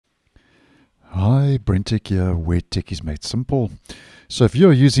Hi, BrenTech here, where tech is made simple. So if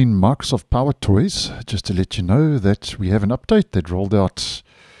you're using Microsoft PowerToys, just to let you know that we have an update that rolled out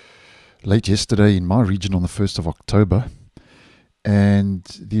late yesterday in my region on the 1st of October. And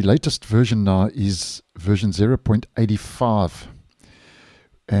the latest version now is version 0.85.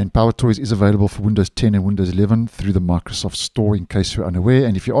 And PowerToys is available for Windows 10 and Windows 11 through the Microsoft Store, in case you're unaware.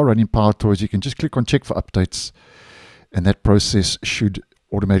 And if you are running PowerToys, you can just click on check for updates, and that process should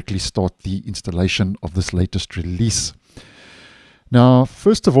automatically start the installation of this latest release. Now,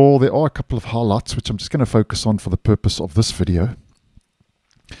 first of all, there are a couple of highlights which I'm just going to focus on for the purpose of this video.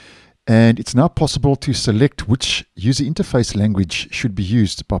 And it's now possible to select which user interface language should be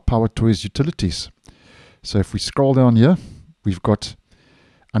used by PowerToys utilities. So if we scroll down here, we've got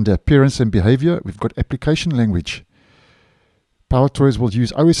under Appearance and Behavior, we've got Application Language. PowerToys will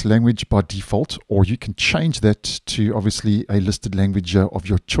use OS language by default, or you can change that to obviously a listed language of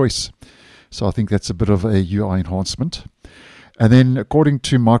your choice. So I think that's a bit of a UI enhancement. And then according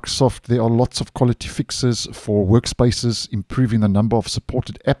to Microsoft, there are lots of quality fixes for Workspaces, improving the number of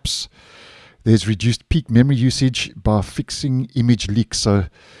supported apps. There's reduced peak memory usage by fixing image leaks. So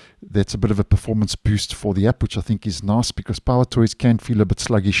that's a bit of a performance boost for the app, which I think is nice because PowerToys can feel a bit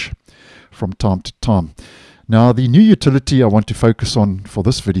sluggish from time to time. Now, the new utility I want to focus on for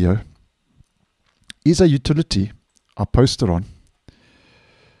this video is a utility I posted on,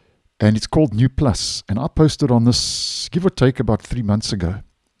 and it's called New Plus. And I posted on this, give or take, about 3 months ago.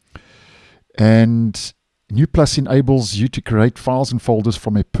 And New Plus enables you to create files and folders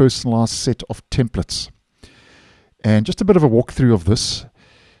from a personalized set of templates. And just a bit of a walkthrough of this.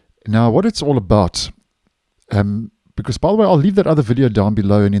 Now, what it's all about, because, by the way, I'll leave that other video down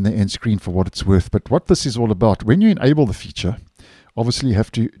below and in the end screen for what it's worth. But what this is all about, when you enable the feature, obviously you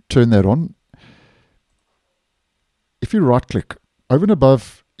have to turn that on. If you right-click, over and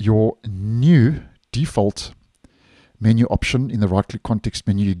above your new default menu option in the right-click context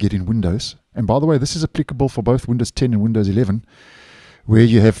menu you get in Windows, and by the way, this is applicable for both Windows 10 and Windows 11, where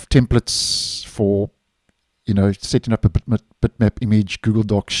you have templates for, you know, setting up a bitmap image, Google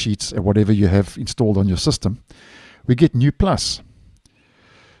Docs, Sheets, or whatever you have installed on your system. We get New Plus.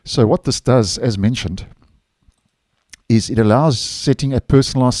 So what this does, as mentioned, is it allows setting a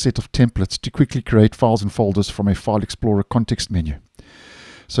personalized set of templates to quickly create files and folders from a File Explorer context menu.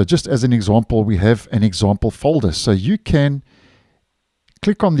 So just as an example, we have an example folder. So you can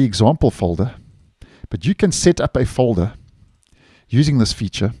click on the example folder, but you can set up a folder using this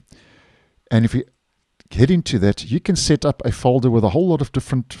feature. And if you head into that, you can set up a folder with a whole lot of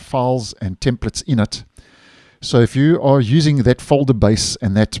different files and templates in it. So if you are using that folder base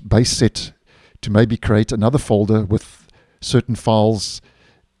and that base set to maybe create another folder with certain files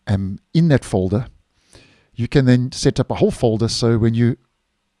in that folder, you can then set up a whole folder. So when you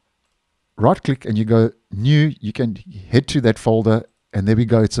right click and you go new, you can head to that folder, and there we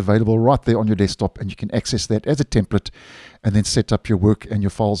go. It's available right there on your desktop, and you can access that as a template and then set up your work and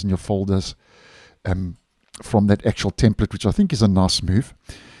your files and your folders from that actual template, which I think is a nice move.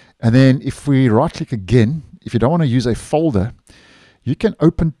 And then if we right click again, if you don't want to use a folder, you can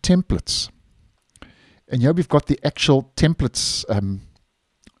open templates. And here we've got the actual templates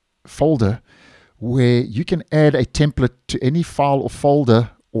folder, where you can add a template to any file or folder,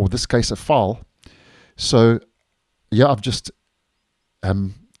 or in this case a file. So yeah, I've just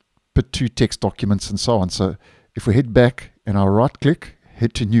put 2 text documents and so on. So if we head back and I right click,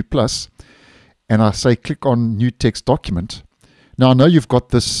 head to New Plus, and I say click on New Text Document. Now I know you've got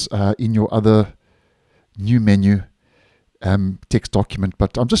this in your other new menu text document,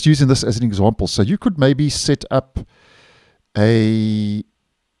 but I'm just using this as an example. So you could maybe set up a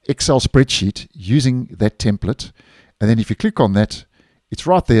Excel spreadsheet using that template, and then if you click on that, it's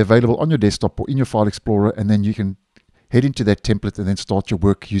right there available on your desktop or in your File Explorer, and then you can head into that template and then start your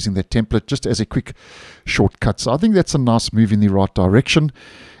work using that template just as a quick shortcut. So I think that's a nice move in the right direction,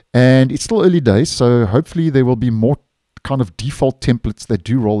 and it's still early days, so hopefully there will be more kind of default templates that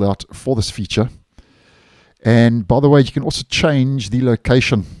do roll out for this feature. And by the way, you can also change the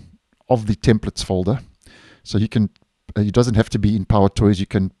location of the templates folder. So you can, it doesn't have to be in PowerToys. You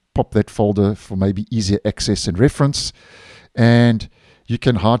can pop that folder for maybe easier access and reference. And you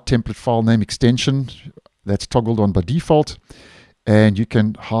can hide template file name extension. That's toggled on by default. And you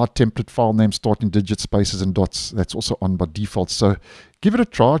can hide template file name starting digits, spaces, and dots. That's also on by default. So give it a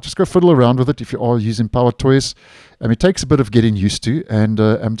try. Just go fiddle around with it if you are using PowerToys. It takes a bit of getting used to. And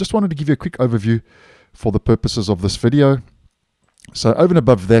I just wanted to give you a quick overview for the purposes of this video. So over and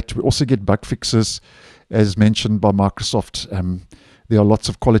above that, we also get bug fixes, as mentioned by Microsoft. there are lots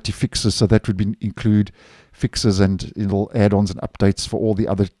of quality fixes, so that would include fixes and little add-ons and updates for all the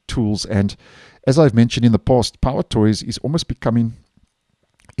other tools. And as I've mentioned in the past, PowerToys is almost becoming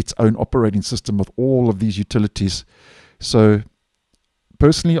its own operating system with all of these utilities. So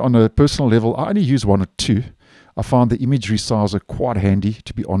personally, on a personal level, I only use one or two. I find the image resizer quite handy,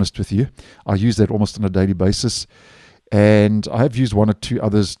 to be honest with you. I use that almost on a daily basis. And I have used one or two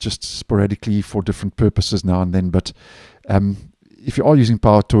others just sporadically for different purposes now and then. But if you are using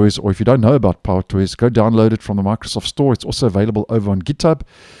PowerToys, or if you don't know about PowerToys, go download it from the Microsoft Store. It's also available over on GitHub.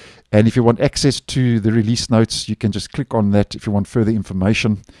 And if you want access to the release notes, you can just click on that if you want further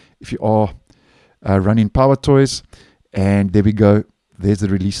information, if you are running PowerToys. And there we go. There's the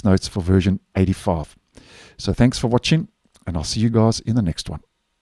release notes for version 85. So thanks for watching, and I'll see you guys in the next one.